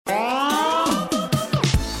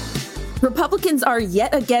Republicans are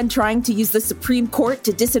yet again trying to use the Supreme Court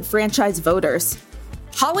to disenfranchise voters.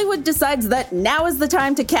 Hollywood decides that now is the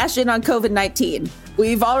time to cash in on COVID-19.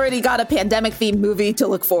 We've already got a pandemic-themed movie to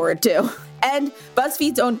look forward to. And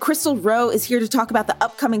BuzzFeed's own Crystal Rowe is here to talk about the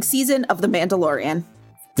upcoming season of The Mandalorian.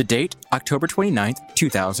 The date, October 29th,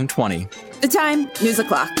 2020. The time, news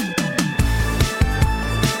o'clock.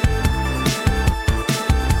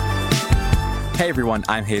 Hey everyone,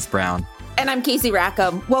 I'm Hayes Brown. And I'm Casey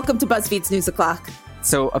Rackham. Welcome to BuzzFeed's News O'Clock.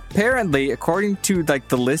 So apparently, according to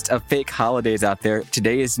the list of fake holidays out there,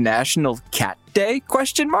 today is National Cat Day, ?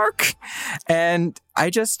 And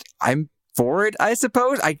I'm for it, I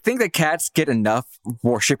suppose. I think that cats get enough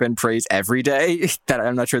worship and praise every day that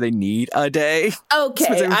I'm not sure they need a day.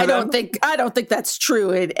 Okay, I don't think that's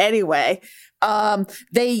true in any way.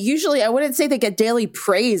 They usually, I wouldn't say they get daily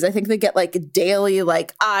praise. I think they get daily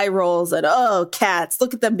eye rolls and, oh, cats,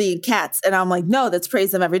 look at them being cats. And I'm like, no, let's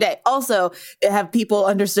praise them every day. Also, have people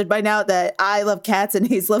understood by now that I love cats and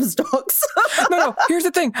Hayes loves dogs? No, here's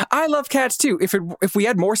the thing. I love cats too. If we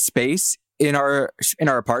had more space in our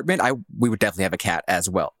apartment, we would definitely have a cat as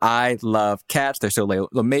well. I love cats. They're so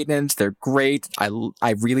low maintenance. They're great. I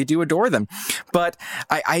really do adore them. But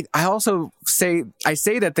I also say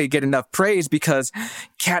that they get enough praise because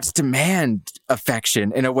cats demand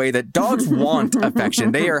affection in a way that dogs want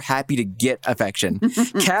affection. They are happy to get affection.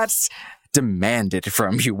 Cats demand it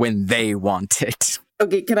from you when they want it.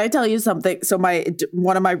 Okay, can I tell you something? So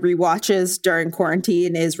one of my rewatches during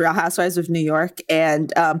quarantine is Real Housewives of New York,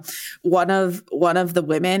 and one of the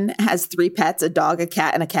women has 3 pets: a dog, a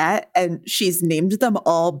cat, and a cat, and she's named them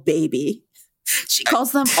all Baby. She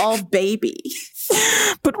calls them all Baby.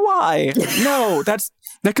 But why? No, that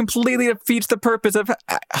completely defeats the purpose of.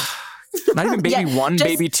 Not even baby 1,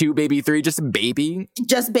 baby 2, baby 3, just baby.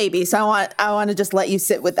 Just baby. So I want to just let you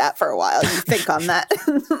sit with that for a while. You think on that.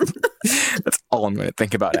 That's all I'm going to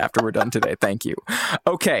think about after we're done today. Thank you.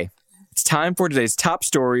 Okay, it's time for today's top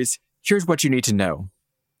stories. Here's what you need to know.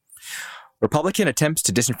 Republican attempts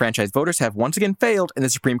to disenfranchise voters have once again failed in the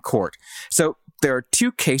Supreme Court. So there are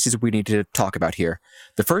 2 cases we need to talk about here.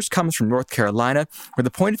 The first comes from North Carolina, where the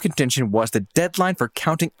point of contention was the deadline for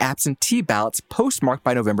counting absentee ballots postmarked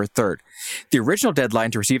by November 3rd. The original deadline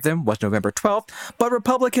to receive them was November 12th, but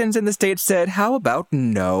Republicans in the state said, how about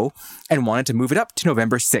no, and wanted to move it up to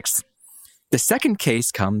November 6th. The second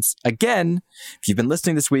case comes, again, if you've been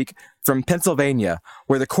listening this week, from Pennsylvania,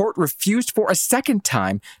 where the court refused for a second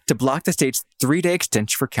time to block the state's 3-day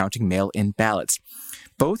extension for counting mail-in ballots.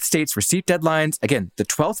 Both states' receipt deadlines, again, the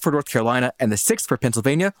 12th for North Carolina and the 6th for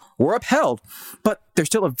Pennsylvania, were upheld, but there's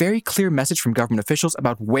still a very clear message from government officials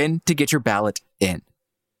about when to get your ballot in.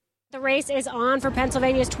 The race is on for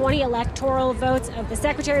Pennsylvania's 20 electoral votes. The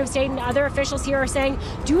Secretary of State and other officials here are saying,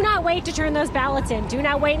 do not wait to turn those ballots in. Do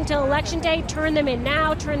not wait until Election Day. Turn them in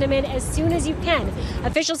now. Turn them in as soon as you can.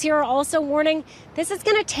 Officials here are also warning this is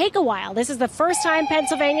going to take a while. This is the first time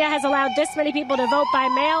Pennsylvania has allowed this many people to vote by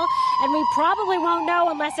mail, and we probably won't know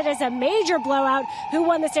unless it is a major blowout who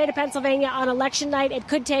won the state of Pennsylvania on election night. It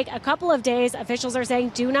could take a couple of days. Officials are saying,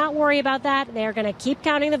 do not worry about that. They are going to keep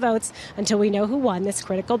counting the votes until we know who won this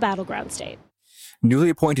critical battleground state.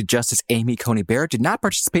 Newly appointed Justice Amy Coney Barrett did not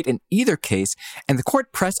participate in either case, and the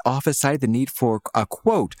court press office cited the need for a,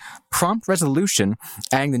 quote, prompt resolution,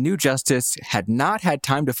 adding the new justice had not had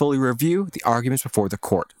time to fully review the arguments before the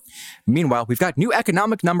court. Meanwhile, we've got new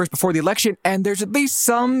economic numbers before the election, and there's at least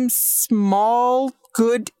some small,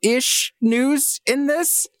 good-ish news in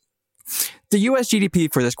this. The U.S.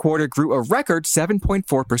 GDP for this quarter grew a record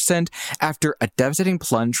 7.4% after a devastating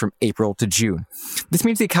plunge from April to June. This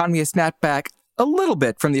means the economy has snapped back a little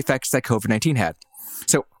bit from the effects that COVID-19 had.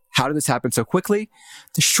 So how did this happen so quickly?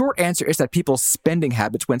 The short answer is that people's spending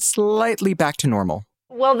habits went slightly back to normal.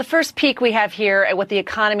 Well, the first peak we have here with the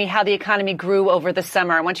economy, how the economy grew over the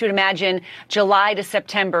summer. I want you to imagine July to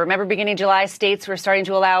September. Remember, beginning of July, states were starting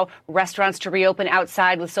to allow restaurants to reopen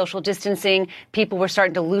outside with social distancing. People were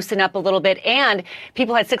starting to loosen up a little bit, and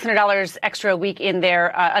people had $600 extra a week in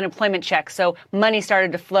their unemployment check. So money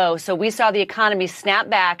started to flow. So we saw the economy snap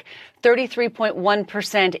back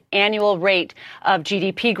 33.1% annual rate of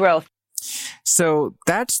GDP growth. So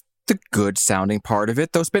that's the good sounding part of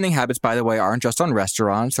it. Those spending habits, by the way, aren't just on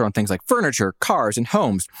restaurants. They're on things like furniture, cars, and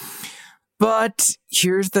homes. But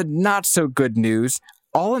here's the not so good news.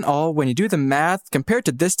 All in all, when you do the math, compared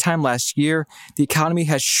to this time last year, the economy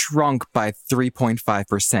has shrunk by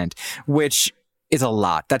 3.5%, which is a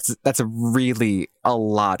lot. That's really a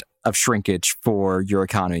lot of shrinkage for your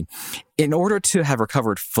economy. In order to have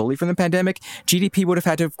recovered fully from the pandemic, GDP would have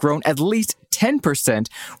had to have grown at least 10%.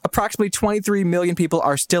 Approximately 23 million people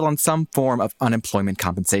are still on some form of unemployment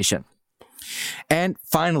compensation. And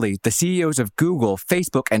finally, the CEOs of Google,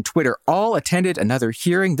 Facebook, and Twitter all attended another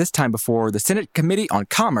hearing, this time before the Senate Committee on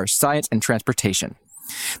Commerce, Science, and Transportation.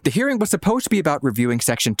 The hearing was supposed to be about reviewing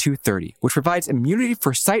Section 230, which provides immunity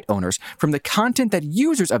for site owners from the content that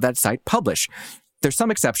users of that site publish. There's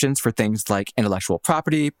some exceptions for things like intellectual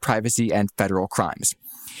property, privacy, and federal crimes.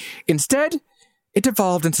 Instead, it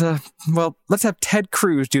devolved into, well, let's have Ted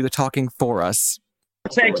Cruz do the talking for us.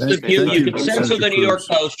 Takes the view you can censor the New York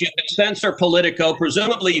Post, you can censor Politico,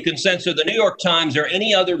 presumably you can censor the New York Times or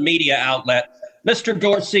any other media outlet. Mr.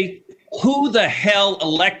 Dorsey, who the hell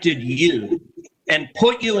elected you and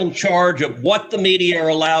put you in charge of what the media are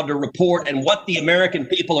allowed to report and what the American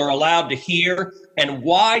people are allowed to hear? And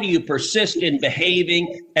why do you persist in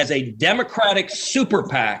behaving as a Democratic super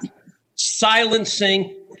PAC,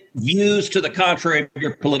 silencing views to the contrary of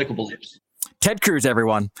your political beliefs? Ted Cruz,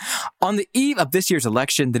 everyone. On the eve of this year's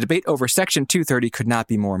election, the debate over Section 230 could not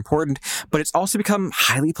be more important, but it's also become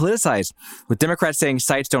highly politicized, with Democrats saying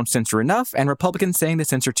sites don't censor enough and Republicans saying they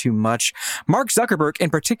censor too much. Mark Zuckerberg,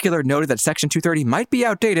 in particular, noted that Section 230 might be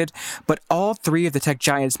outdated, but all three of the tech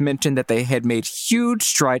giants mentioned that they had made huge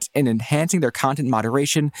strides in enhancing their content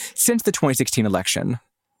moderation since the 2016 election.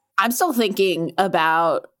 I'm still thinking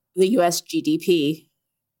about the U.S. GDP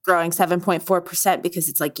growing 7.4% because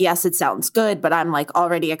it's like, yes, it sounds good, but I'm like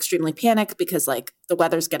already extremely panicked because like the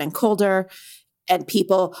weather's getting colder and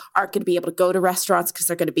people aren't going to be able to go to restaurants because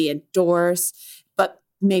they're going to be indoors, but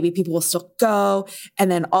maybe people will still go.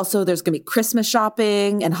 And then also there's going to be Christmas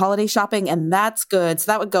shopping and holiday shopping, and that's good.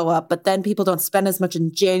 So that would go up, but then people don't spend as much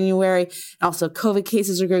in January. And also COVID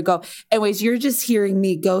cases are going to go. Anyways, you're just hearing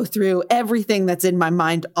me go through everything that's in my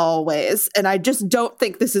mind always. And I just don't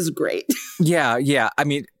think this is great. Yeah. I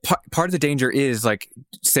mean, part of the danger is like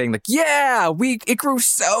saying like, yeah, it grew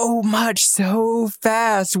so much so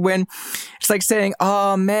fast, when it's like saying,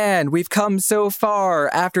 oh man, we've come so far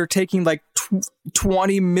after taking like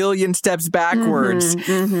 20 million steps backwards.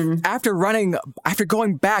 After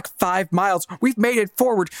going back 5 miles, we've made it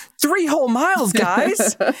forward 3 whole miles,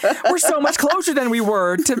 guys. We're so much closer than we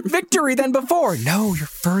were to victory than before. No, you're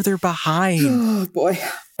further behind. Oh boy.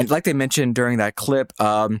 And like they mentioned during that clip,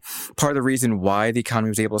 part of the reason why the economy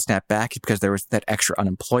was able to snap back is because there was that extra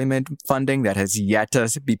unemployment funding that has yet to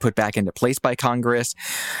be put back into place by Congress.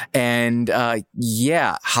 And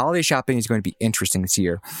holiday shopping is going to be interesting this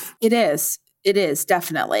year. It is. It is,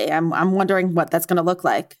 definitely. I'm wondering what that's going to look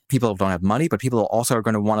like. People don't have money, but people also are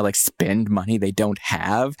going to want to like spend money they don't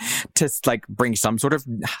have to like bring some sort of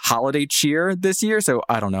holiday cheer this year. So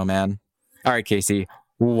I don't know, man. All right, Casey,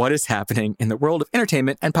 what is happening in the world of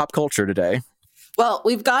entertainment and pop culture today? Well,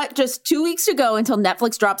 we've got just 2 weeks to go until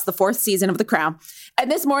Netflix drops the 4th season of The Crown.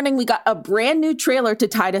 And this morning, we got a brand new trailer to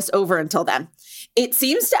tide us over until then. It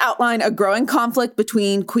seems to outline a growing conflict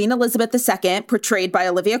between Queen Elizabeth II, portrayed by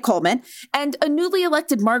Olivia Colman, and a newly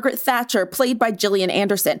elected Margaret Thatcher, played by Gillian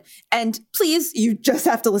Anderson. And please, you just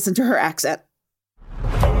have to listen to her accent.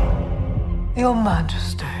 Your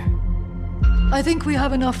Majesty, I think we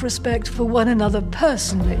have enough respect for one another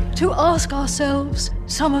personally to ask ourselves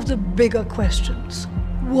some of the bigger questions,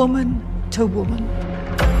 woman to woman.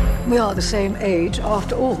 We are the same age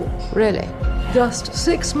after all. Really? Just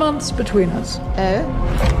 6 months between us.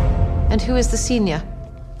 Oh? And who is the senior?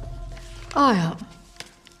 I am.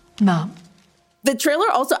 Ma'am. The trailer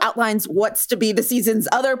also outlines what's to be the season's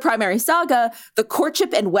other primary saga, the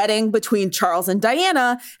courtship and wedding between Charles and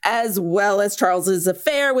Diana, as well as Charles's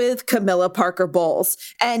affair with Camilla Parker Bowles.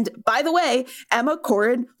 And by the way, Emma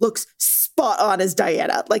Corrin looks spot on as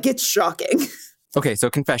Diana. Like, it's shocking. Okay, so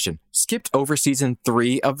confession. Skipped over season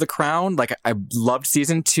 3 of The Crown. Like, I loved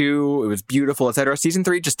season 2. It was beautiful, etc. Season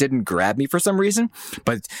 3 just didn't grab me for some reason.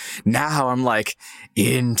 But now I'm like,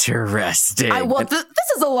 interesting.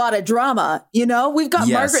 This is a lot of drama, you know? We've got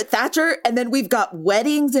Margaret Thatcher, and then we've got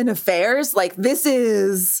weddings and affairs. Like, this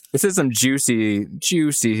is some juicy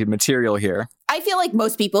material here. I feel like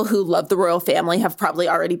most people who love the royal family have probably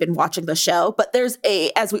already been watching the show, but there's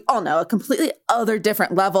as we all know, a completely other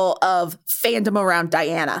different level of fandom around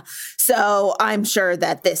Diana. So I'm sure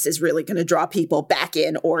that this is really going to draw people back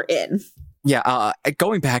in or in. Yeah,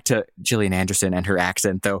 going back to Gillian Anderson and her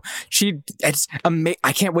accent, though,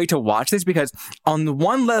 I can't wait to watch this because on the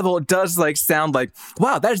one level, it does like sound like,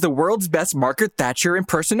 wow, that is the world's best Margaret Thatcher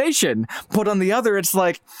impersonation. But on the other, it's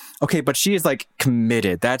like, okay, but she is like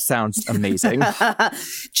committed. That sounds amazing.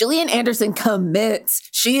 Gillian Anderson commits.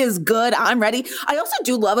 She is good. I'm ready. I also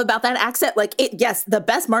do love about that accent. Like, yes, the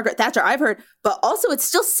best Margaret Thatcher I've heard, but also it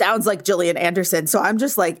still sounds like Gillian Anderson. So I'm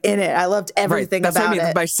just like in it. I loved everything about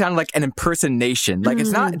it. By sounding like an impersonation impersonation. Like,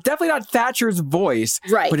 it's definitely not Thatcher's voice,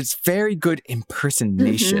 right? But it's very good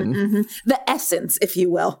impersonation. The essence, if you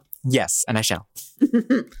will. Yes, and I shall.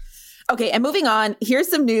 Okay, and moving on, here's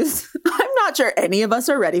some news I'm not sure any of us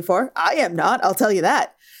are ready for. I am not, I'll tell you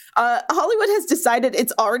that. Hollywood has decided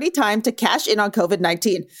it's already time to cash in on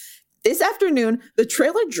COVID-19. This afternoon, the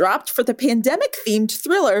trailer dropped for the pandemic-themed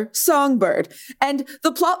thriller Songbird, and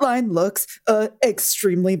the plotline looks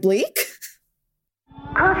extremely bleak.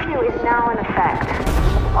 Curfew is now in effect.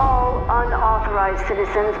 All unauthorized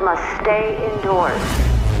citizens must stay indoors.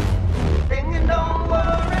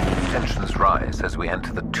 Tensions rise as we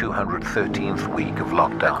enter the 213th week of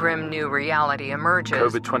lockdown. A grim new reality emerges.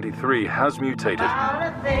 COVID-23 has mutated.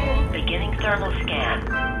 Beginning thermal scan.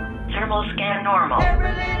 Thermal scan normal.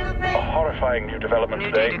 A horrifying new development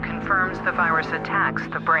New today. data confirms the virus attacks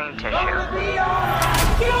the brain tissue. Hey,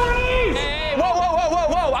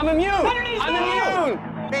 whoa! I'm immune!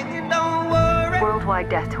 Worldwide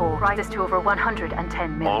death toll rises to over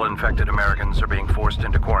 110 million. All infected Americans are being forced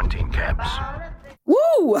into quarantine camps.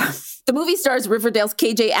 Woo! The movie stars Riverdale's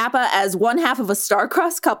KJ Apa as one half of a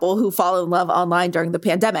star-crossed couple who fall in love online during the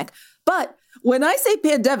pandemic. But when I say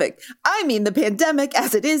pandemic, I mean the pandemic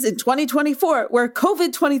as it is in 2024, where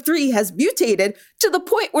COVID-23 has mutated to the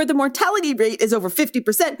point where the mortality rate is over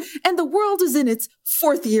 50% and the world is in its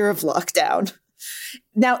 4th year of lockdown.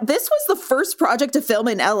 Now, this was the first project to film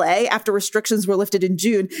in LA after restrictions were lifted in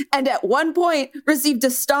June, and at one point received a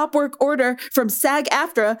stop work order from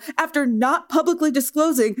SAG-AFTRA after not publicly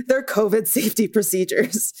disclosing their COVID safety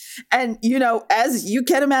procedures. And, as you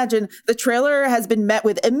can imagine, the trailer has been met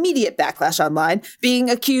with immediate backlash online, being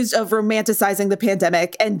accused of romanticizing the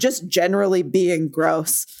pandemic and just generally being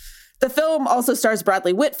gross. The film also stars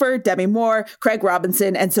Bradley Whitford, Demi Moore, Craig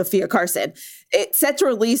Robinson, and Sophia Carson. It's set to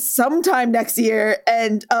release sometime next year.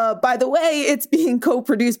 And by the way, it's being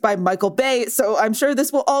co-produced by Michael Bay. So I'm sure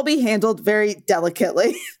this will all be handled very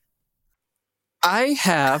delicately. I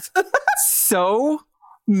have so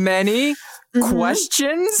many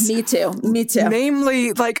questions. Me too.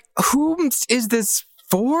 Namely, who is this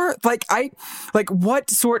for? I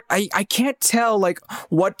can't tell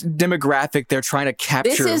what demographic they're trying to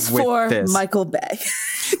capture. This is for Michael Bay.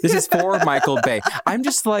 This is for Michael Bay. I'm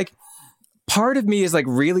just part of me is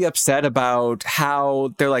really upset about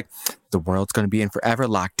how they're the world's going to be in forever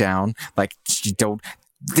lockdown.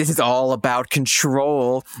 This is all about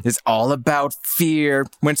control. It's all about fear.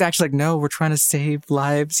 When it's actually no, we're trying to save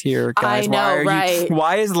lives here, guys. I know, right?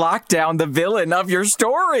 Why is lockdown the villain of your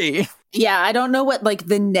story? Yeah, I don't know what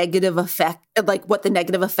the negative effect, what the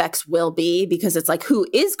negative effects will be, because it's who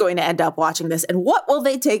is going to end up watching this and what will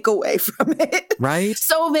they take away from it? Right.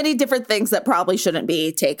 So many different things that probably shouldn't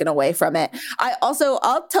be taken away from it.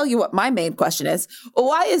 I'll tell you what my main question is.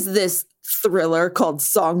 Why is this thriller called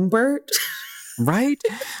Songbird? Right?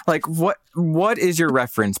 What is your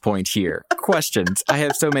reference point here? Questions. I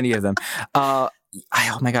have so many of them. Oh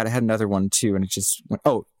my God, I had another one too, and it just went,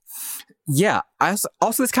 yeah.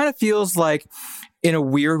 Also, this kind of feels in a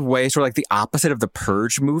weird way, sort of the opposite of the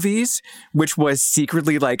Purge movies, which was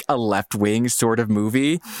secretly a left-wing sort of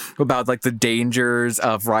movie about the dangers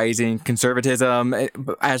of rising conservatism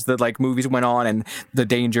as the movies went on, and the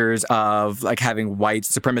dangers of having white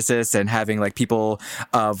supremacists and having people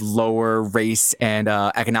of lower race and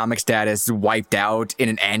economic status wiped out in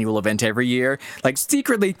an annual event every year.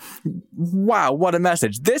 Secretly, wow, what a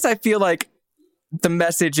message. This, I feel the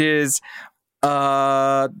message is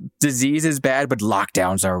disease is bad, but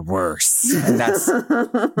lockdowns are worse. And that's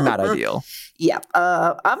not ideal. Yeah.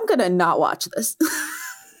 I'm going to not watch this.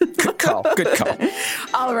 Good call.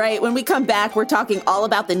 All right. When we come back, we're talking all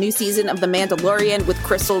about the new season of The Mandalorian with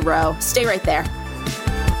Crystal Rowe. Stay right there.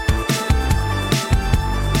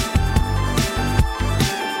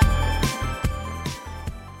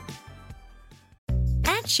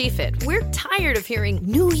 At SheFit, we're tired of hearing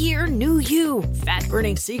new year, new you,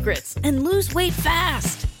 fat-burning secrets, and lose weight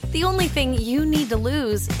fast. The only thing you need to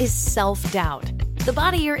lose is self-doubt. The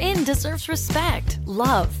body you're in deserves respect,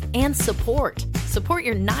 love, and support. Support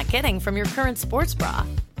you're not getting from your current sports bra.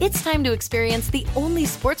 It's time to experience the only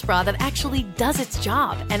sports bra that actually does its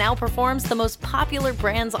job and outperforms the most popular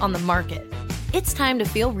brands on the market. It's time to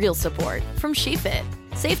feel real support from SheFit.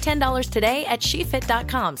 Save $10 today at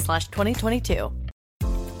SheFit.com/2022.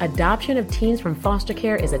 Adoption of teens from foster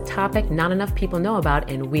care is a topic not enough people know about,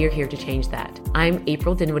 and we're here to change that. I'm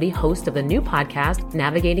April Dinwiddie, host of the new podcast,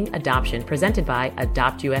 Navigating Adoption, presented by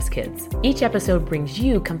Adopt US Kids. Each episode brings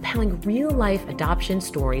you compelling real-life adoption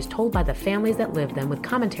stories told by the families that live them with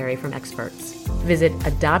commentary from experts. Visit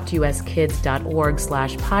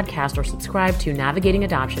adoptuskids.org/podcast or subscribe to Navigating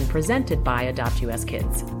Adoption, presented by Adopt US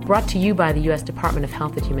Kids. Brought to you by the U.S. Department of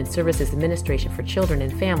Health and Human Services Administration for Children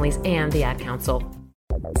and Families and the Ad Council.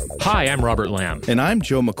 Hi, I'm Robert Lamb. And I'm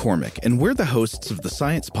Joe McCormick, and we're the hosts of the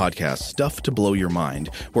science podcast Stuff to Blow Your Mind,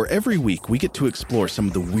 where every week we get to explore some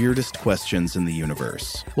of the weirdest questions in the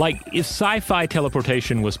universe. Like, if sci-fi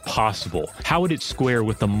teleportation was possible, how would it square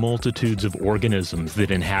with the multitudes of organisms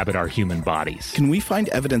that inhabit our human bodies? Can we find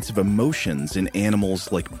evidence of emotions in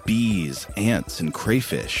animals like bees, ants, and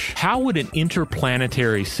crayfish? How would an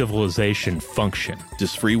interplanetary civilization function?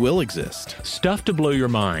 Does free will exist? Stuff to Blow Your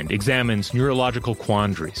Mind examines neurological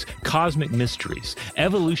quandaries, cosmic mysteries,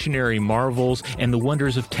 evolutionary marvels, and the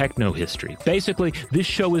wonders of techno-history. Basically, this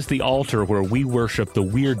show is the altar where we worship the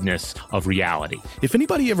weirdness of reality. If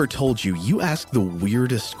anybody ever told you you ask the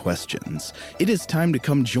weirdest questions, it is time to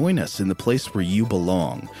come join us in the place where you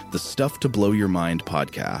belong, the Stuff to Blow Your Mind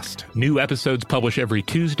podcast. New episodes publish every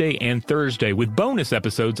Tuesday and Thursday, with bonus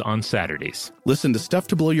episodes on Saturdays. Listen to Stuff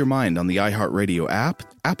to Blow Your Mind on the iHeartRadio app,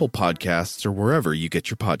 Apple Podcasts, or wherever you get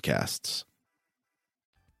your podcasts.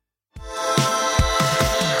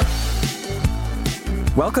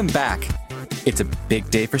 Welcome back. It's a big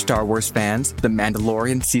day for Star Wars fans. The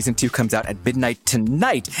Mandalorian Season 2 comes out at midnight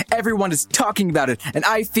tonight. Everyone is talking about it, and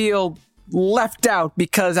I feel left out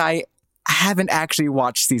because I haven't actually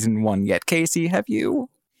watched Season 1 yet. Casey, have you?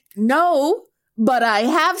 No, but I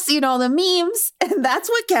have seen all the memes, and that's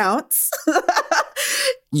what counts.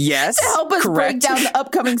 Yes, to help us break down the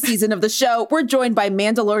upcoming season of the show, we're joined by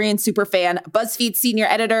Mandalorian superfan, BuzzFeed senior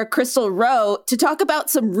editor Crystal Rowe, to talk about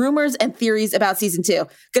some rumors and theories about Season 2.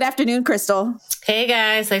 Good afternoon, Crystal. Hey,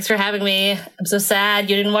 guys. Thanks for having me. I'm so sad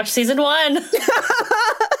you didn't watch Season 1.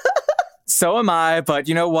 So am I, but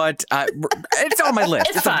you know what? It's on my list.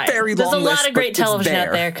 It's fine. A very long list. There's a lot of great television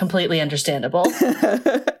out there. Completely understandable.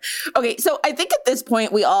 Okay, so I think at this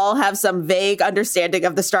point, we all have some vague understanding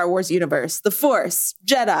of the Star Wars universe. The Force,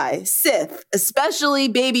 Jedi, Sith, especially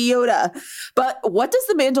Baby Yoda. But what does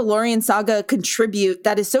the Mandalorian saga contribute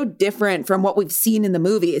that is so different from what we've seen in the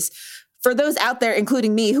movies? For those out there,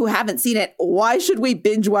 including me, who haven't seen it, why should we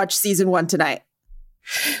binge watch Season 1 tonight?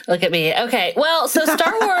 Look at me. Okay, well, so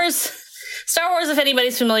Star Wars, if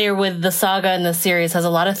anybody's familiar with the saga and the series, has a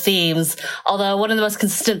lot of themes. Although one of the most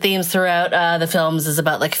consistent themes throughout the films is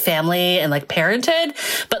about like family and like parenthood.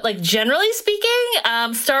 But like generally speaking,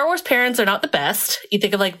 Star Wars parents are not the best. You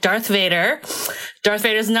think of like Darth Vader. Darth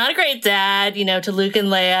Vader's not a great dad, you know, to Luke and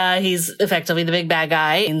Leia. He's effectively the big bad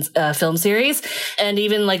guy in film series. And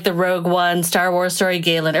even like the Rogue One Star Wars story,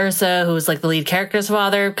 Galen Erso, who's like the lead character's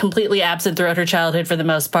father, completely absent throughout her childhood for the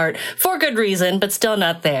most part, for good reason, but still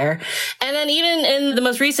not there. And then even in the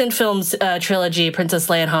most recent films trilogy, Princess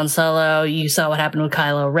Leia and Han Solo, you saw what happened with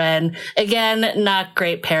Kylo Ren. Again, not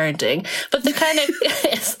great parenting. But the kind of,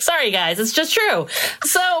 sorry guys, it's just true.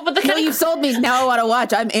 So, but the kind of, you've sold me. Now I want to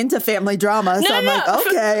watch. I'm into family drama. So I'm like,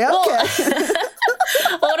 okay. Well,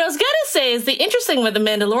 what I was going to say is the interesting thing with The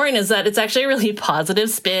Mandalorian is that it's actually a really positive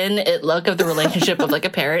spin look of the relationship of like a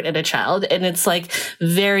parent and a child. And it's like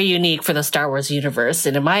very unique for the Star Wars universe.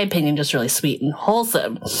 And in my opinion, just really sweet and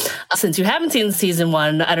wholesome. Since you haven't seen season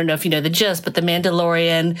 1, I don't know if you know the gist, but The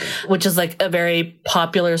Mandalorian, which is like a very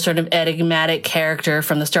popular sort of enigmatic character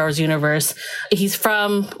from the Star Wars universe. He's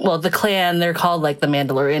from, well, the clan, they're called like the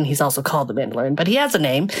Mandalorian. He's also called the Mandalorian, but he has a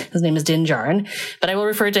name. His name is Din Djarin, but I will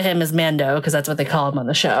refer to him as Mando because that's what they call him on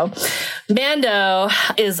the show. Mando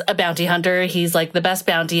is a bounty hunter. He's like the best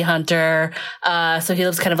bounty hunter. So he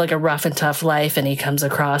lives kind of like a rough and tough life, and he comes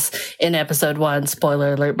across in episode 1,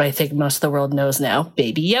 spoiler alert, but I think most of the world knows now,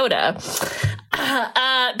 Baby Yoda.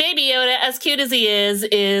 Baby Yoda, as cute as he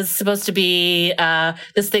is supposed to be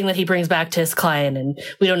this thing that he brings back to his client, and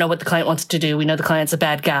we don't know what the client wants to do. We know the client's a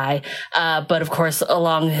bad guy, but of course,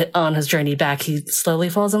 on his journey back, he slowly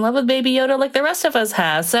falls in love with Baby Yoda like the rest of us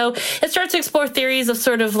have. So it starts to explore theories of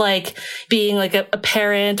sort of like being like a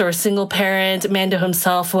parent or a single parent. Mando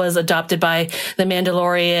himself was adopted by the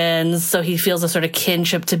Mandalorians, so he feels a sort of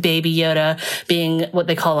kinship to Baby Yoda, being what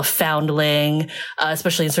they call a foundling,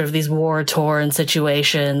 especially in sort of these war-torn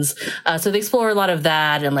situations. So they explore a lot of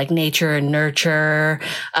that and like nature and nurture.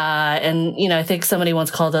 And, you know, I think somebody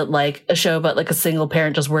once called it like a show about like a single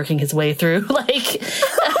parent just working his way through like a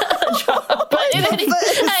job. But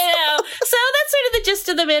I know. So that's sort of the gist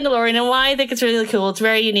of The Mandalorian and why I think it's really cool. It's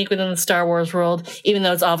very unique within the Star Wars world, even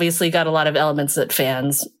though it's obviously got a lot of elements that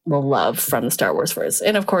fans will love from the Star Wars verse.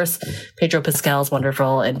 And of course, Pedro Pascal is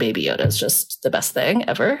wonderful, and Baby Yoda is just the best thing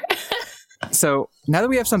ever. So now that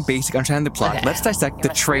we have some basic understanding of the plot, let's dissect the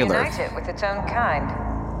trailer. Unite it with its own kind.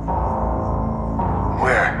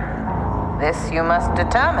 Where? This you must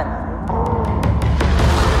determine.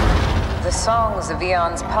 The songs of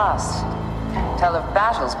eons past tell of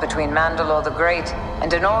battles between Mandalore the Great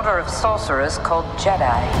and an order of sorcerers called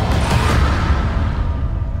Jedi.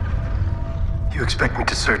 You expect me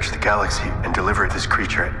to search the galaxy and deliver this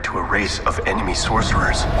creature to a race of enemy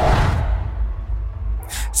sorcerers?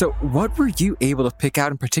 So what were you able to pick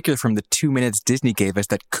out in particular from the 2 minutes Disney gave us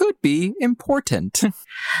that could be important?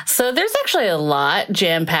 So there's actually a lot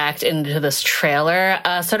jam-packed into this trailer.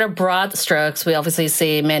 Sort of broad strokes, we obviously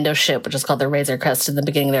see Mando's ship, which is called the Razor Crest in the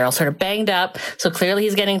beginning. They're all sort of banged up. So clearly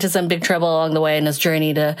he's getting into some big trouble along the way in his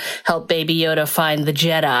journey to help Baby Yoda find the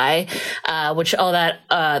Jedi, which all that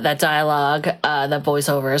dialogue, that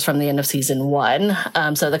voiceover is from the end of season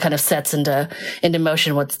 1. So that kind of sets into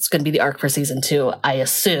motion what's going to be the arc for season 2, I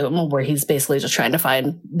assume, where he's basically just trying to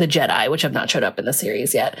find the Jedi, which have not showed up in the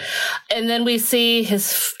series yet. And then we see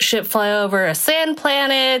his ship fly over a sand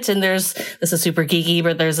planet, and this is super geeky,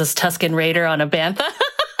 but there's this Tusken Raider on a bantha.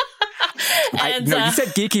 You said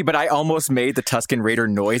geeky, but I almost made the Tusken Raider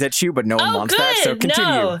noise at you, but no one wants that, so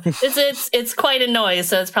continue. No, it's quite a noise,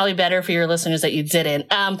 so it's probably better for your listeners that you didn't.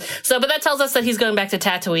 But that tells us that he's going back to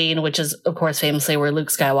Tatooine, which is, of course, famously where Luke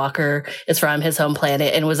Skywalker is from, his home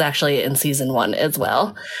planet, and was actually in season 1 as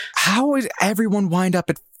well. How is everyone wind up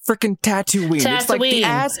at freaking Tatooine? It's like the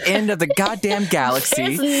ass end of the goddamn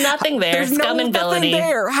galaxy. There's nothing there. There's nothing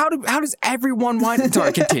there. How does everyone wind up?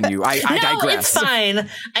 Sorry, continue. I digress. No, it's fine.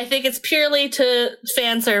 I think it's purely to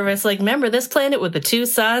fan service. Like, remember this planet with the 2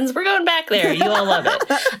 suns? We're going back there. You all love it.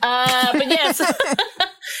 But yes.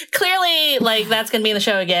 Clearly, like, that's going to be in the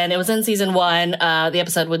show again. It was in season 1, the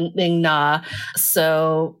episode with Ning Na.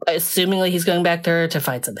 So, assumingly he's going back there to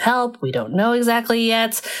find some help. We don't know exactly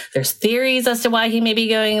yet. There's theories as to why he may be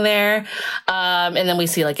going there. And then we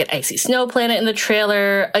see, like, an icy snow planet in the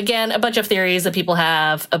trailer. Again, a bunch of theories that people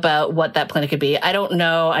have about what that planet could be. I don't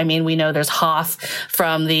know. I mean, we know there's Hoth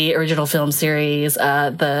from the original film series,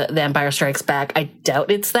 the Empire Strikes Back. I doubt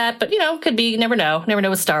it's that, but, could be. You never know. Never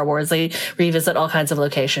know with Star Wars. They revisit all kinds of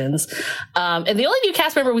locations. And the only new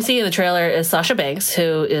cast member we see in the trailer is Sasha Banks,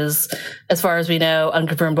 who is, as far as we know,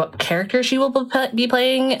 unconfirmed what character she will be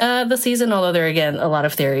playing this season, although there are, again, a lot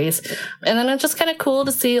of theories. And then it's just kind of cool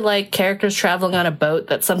to see, like, characters traveling on a boat.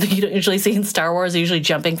 That's something you don't usually see in Star Wars. They're usually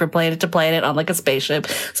jumping from planet to planet on, like, a spaceship.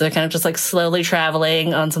 So they're kind of just, like, slowly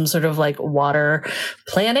traveling on some sort of, like, water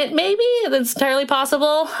planet, maybe? That's entirely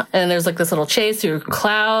possible. And there's, like, this little chase through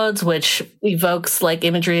clouds, which evokes, like,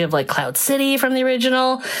 imagery of, like, Cloud City from the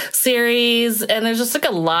original series. And there's just, like,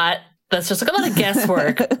 a lot of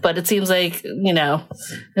guesswork, but it seems like,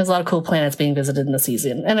 there's a lot of cool planets being visited in the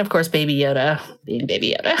season. And of course, Baby Yoda being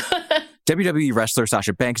Baby Yoda. WWE wrestler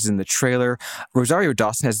Sasha Banks is in the trailer. Rosario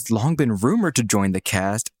Dawson has long been rumored to join the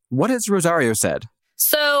cast. What has Rosario said?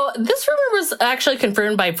 So this rumor was actually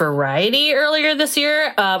confirmed by Variety earlier this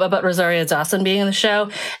year about Rosario Dawson being in the show,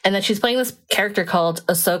 and that she's playing this character called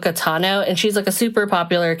Ahsoka Tano, and she's like a super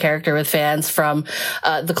popular character with fans from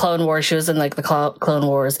the Clone Wars. She was in like the Clone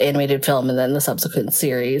Wars animated film and then the subsequent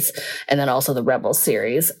series, and then also the Rebels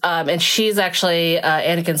series. And she's actually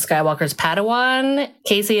Anakin Skywalker's Padawan.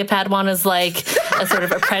 Casey, a Padawan is like a sort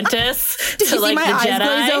of apprentice to like the Jedi.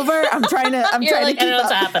 Glaze over? I'm trying to keep I know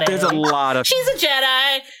what's happening. There's a lot of. She's a Jedi.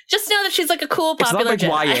 Just know that she's like a cool, popular Jedi. It's not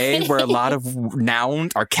like Jedi. YA where a lot of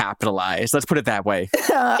nouns are capitalized. Let's put it that way.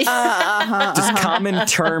 Just common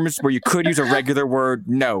terms where you could use a regular word.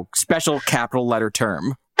 No, special capital letter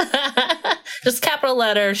term. Just capital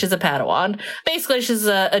letter. She's a Padawan. Basically, she's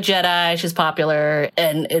a Jedi. She's popular,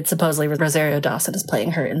 and it's supposedly Rosario Dawson is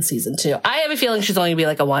playing her in season 2. I have a feeling she's only going to be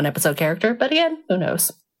like a 1-episode character, but again, who knows?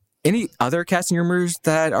 Any other casting rumors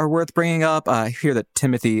that are worth bringing up? I hear that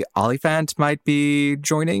Timothy Olyphant might be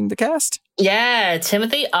joining the cast. Yeah,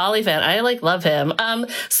 Timothy Olyphant. I love him.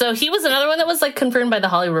 So he was another one that was like confirmed by the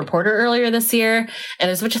Hollywood Reporter earlier this year. And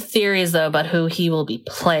there's a bunch of theories though about who he will be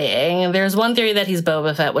playing. There's one theory that he's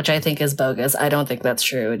Boba Fett, which I think is bogus. I don't think that's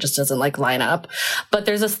true. It just doesn't like line up. But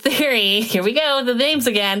there's this theory, here we go, the names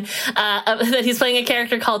again, that he's playing a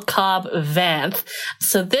character called Cobb Vanth.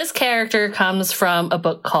 So this character comes from a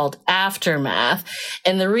book called Aftermath.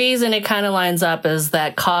 And the reason it kind of lines up is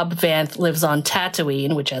that Cobb Vanth lives on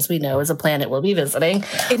Tatooine, which as we know is a planet we'll be visiting.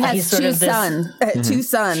 It has two sons.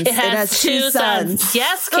 It has two sons.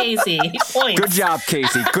 Yes, Casey. Points. Good job,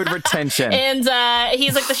 Casey. Good retention. And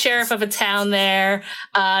he's like the sheriff of a town there.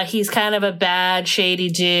 He's kind of a bad, shady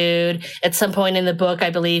dude. At some point in the book, I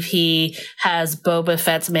believe he has Boba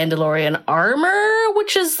Fett's Mandalorian armor,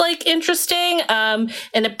 which is like interesting. And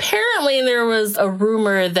apparently there was a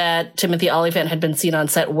rumor that Timothy Olyphant had been seen on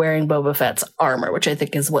set wearing Boba Fett's armor, which I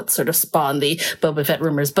think is what sort of spawned the Boba Fett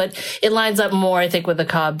rumors. But it lines up more, I think, with the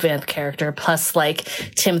Cobb Vanth character. Plus, like,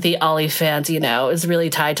 Timothy Olyphant, you know, is really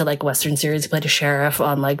tied to like Western series. He played a sheriff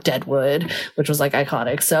on like Deadwood, which was like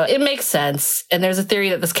iconic. So it makes sense. And there's a theory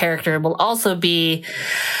that this character will also be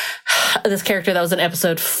this character that was in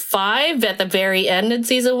episode 5 at the very end in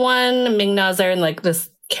season 1. Ming-Na's there, and like this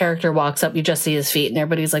character walks up, you just see his feet, and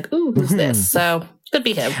everybody's like, ooh, who's this? So could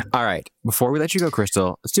be him. All right. Before we let you go,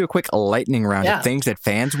 Crystal, let's do a quick lightning round of things that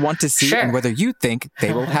fans want to see and whether you think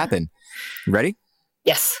they will happen. Ready?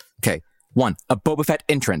 Yes. Okay. 1, a Boba Fett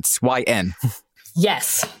entrance. YN.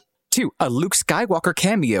 Yes. 2, a Luke Skywalker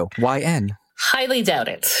cameo. YN. Highly doubt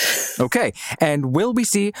it. Okay. And will we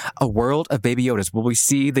see a world of Baby Yodas? Will we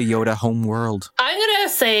see the Yoda home world? I'm going to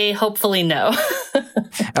say hopefully no.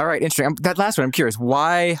 All right. Interesting. That last one, I'm curious.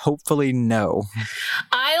 Why hopefully no?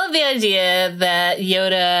 I love the idea that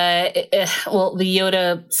Yoda, the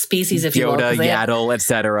Yoda species, if you will. Yoda, Yaddle,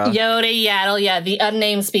 etc. Yoda, Yaddle, yeah. The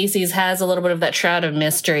unnamed species has a little bit of that shroud of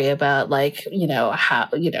mystery about, like, you know, how,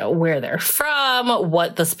 you know, where they're from,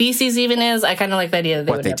 what the species even is. I kind of like the idea that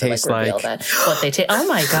they would never reveal that. What they taste. Oh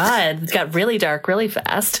my God. It got really dark really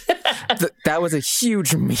fast. That was a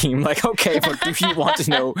huge meme. Like, okay, but do you want to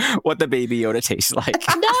know what the Baby Yoda tastes like?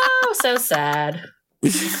 No, so sad.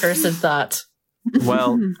 Cursed thought.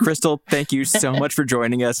 Well, Crystal, thank you so much for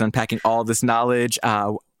joining us and unpacking all this knowledge.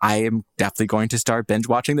 I am definitely going to start binge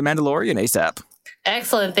watching The Mandalorian ASAP.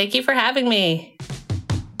 Excellent. Thank you for having me.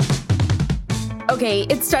 Okay,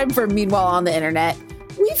 it's time for Meanwhile on the Internet.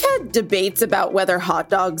 We've had debates about whether hot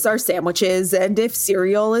dogs are sandwiches and if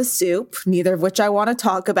cereal is soup, neither of which I want to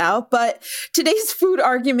talk about. But today's food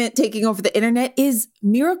argument taking over the internet is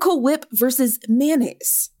Miracle Whip versus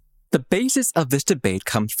mayonnaise. The basis of this debate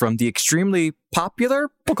comes from the extremely popular,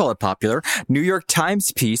 we'll call it popular, New York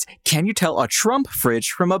Times piece, Can You Tell a Trump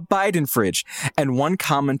Fridge from a Biden Fridge? And one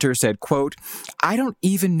commenter said, quote, I don't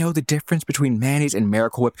even know the difference between mayonnaise and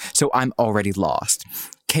Miracle Whip, so I'm already lost.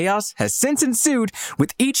 Chaos has since ensued,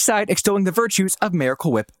 with each side extolling the virtues of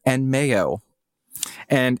Miracle Whip and mayo.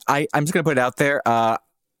 And I'm just going to put it out there.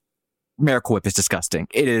 Miracle Whip is disgusting.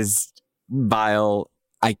 It is vile.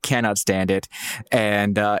 I cannot stand it.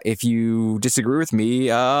 And if you disagree with me,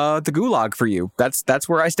 the gulag for you. That's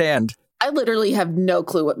where I stand. I literally have no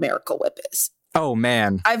clue what Miracle Whip is. Oh,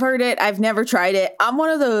 man. I've heard it. I've never tried it. I'm one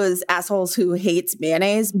of those assholes who hates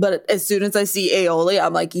mayonnaise, but as soon as I see aioli,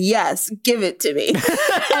 I'm like, yes, give it to me.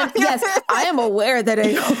 And yes, I am aware that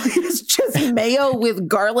aioli is just mayo with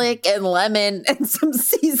garlic and lemon and some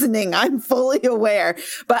seasoning. I'm fully aware,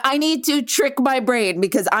 but I need to trick my brain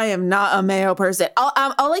because I am not a mayo person.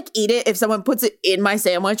 I'll like eat it if someone puts it in my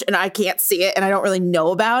sandwich and I can't see it and I don't really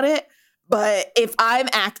know about it. But if I'm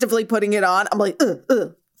actively putting it on, I'm like,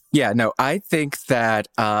 ugh. Yeah, no, I think that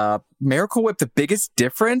Miracle Whip, the biggest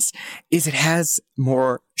difference is it has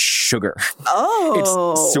more sugar. Oh.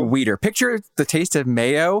 It's sweeter. Picture the taste of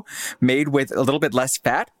mayo made with a little bit less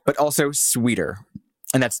fat, but also sweeter.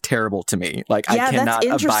 And that's terrible to me. Like, I cannot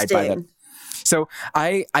abide by that. So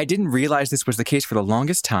I didn't realize this was the case for the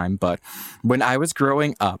longest time, but when I was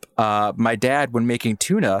growing up, my dad, when making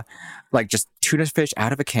tuna, like just tuna fish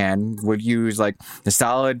out of a can, would use like the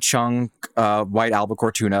solid chunk white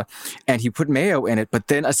albacore tuna, and he put mayo in it, but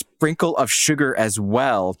then a sprinkle of sugar as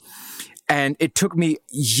well. And it took me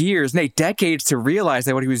years, nay, decades to realize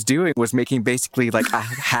that what he was doing was making basically like a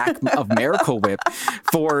hack of Miracle Whip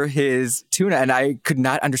for his tuna. And I could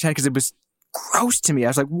not understand because it was gross to me. I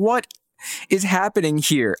was like, what is happening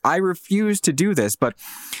here? I refuse to do this, but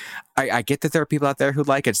I get that there are people out there who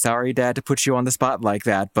like it. Sorry, Dad, to put you on the spot like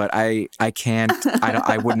that, but I can't.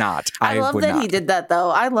 I would not. I love that he did that, though.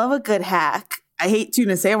 I love a good hack. I hate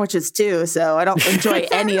tuna sandwiches too, so I don't enjoy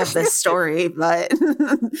any of this story, but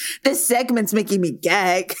this segment's making me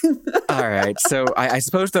gag. All right. So I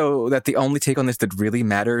suppose, though, that the only take on this that really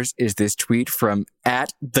matters is this tweet from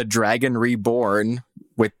 @TheDragonReborn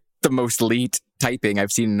with the most elite typing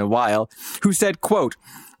I've seen in a while, who said, quote,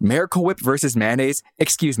 Miracle Whip versus mayonnaise,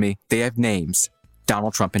 excuse me, they have names.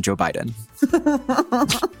 Donald Trump and Joe Biden.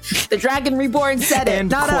 The Dragon Reborn said it,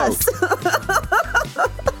 not us.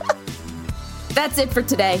 That's it for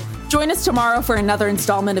today. Join us tomorrow for another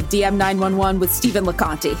installment of DM 911 with Stephen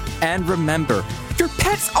LeConte. And remember, your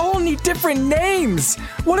pets all need different names.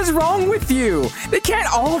 What is wrong with you? They can't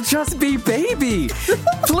all just be baby.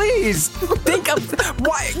 Please, think of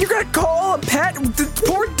why you're going to call a pet. The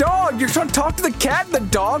poor dog. You're trying to talk to the cat. The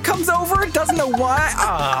dog comes over. Doesn't know why.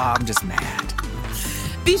 I'm just mad.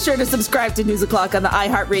 Be sure to subscribe to News O'Clock on the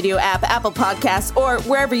iHeartRadio app, Apple Podcasts, or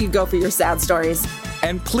wherever you go for your sound stories.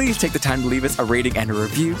 And please take the time to leave us a rating and a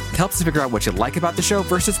review. It helps us figure out what you like about the show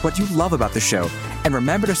versus what you love about the show. And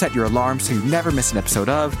remember to set your alarm so you never miss an episode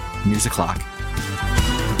of News O'Clock.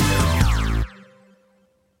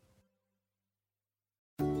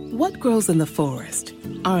 What grows in the forest?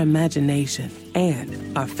 Our imagination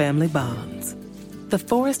and our family bonds. The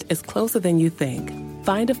forest is closer than you think.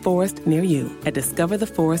 Find a forest near you at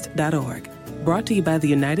discovertheforest.org. Brought to you by the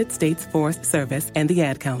United States Forest Service and the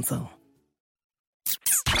Ad Council.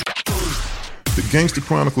 The Gangster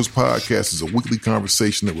Chronicles podcast is a weekly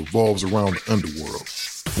conversation that revolves around the underworld.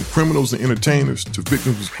 From criminals and entertainers to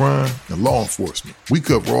victims of crime and law enforcement, we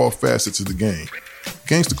cover all facets of the game.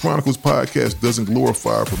 Gangster Chronicles podcast doesn't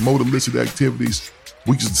glorify or promote illicit activities.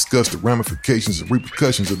 We just discuss the ramifications and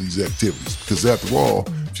repercussions of these activities. Because after all,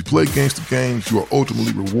 if you play gangster games, you are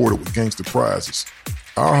ultimately rewarded with gangster prizes.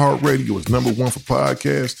 iHeartRadio is #1 for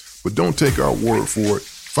podcasts, but don't take our word for it.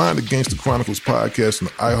 Find the Gangster Chronicles podcast on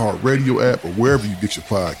the iHeartRadio app or wherever you get your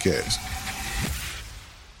podcasts.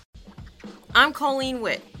 I'm Colleen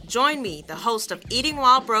Witt. Join me, the host of Eating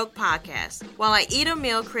While Broke podcast, while I eat a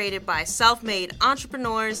meal created by self-made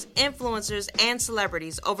entrepreneurs, influencers, and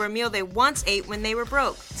celebrities over a meal they once ate when they were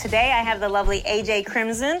broke. Today I have the lovely AJ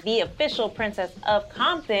Crimson, the official princess of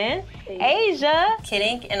Compton, Asia, Kid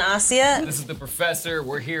Ink, and Asia. This is the Professor.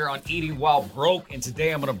 We're here on Eating While Broke, and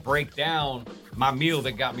today I'm going to break down my meal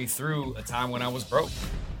that got me through a time when I was broke.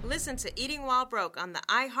 Listen to Eating While Broke on the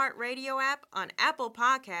iHeartRadio app, on Apple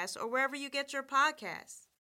Podcasts, or wherever you get your podcasts.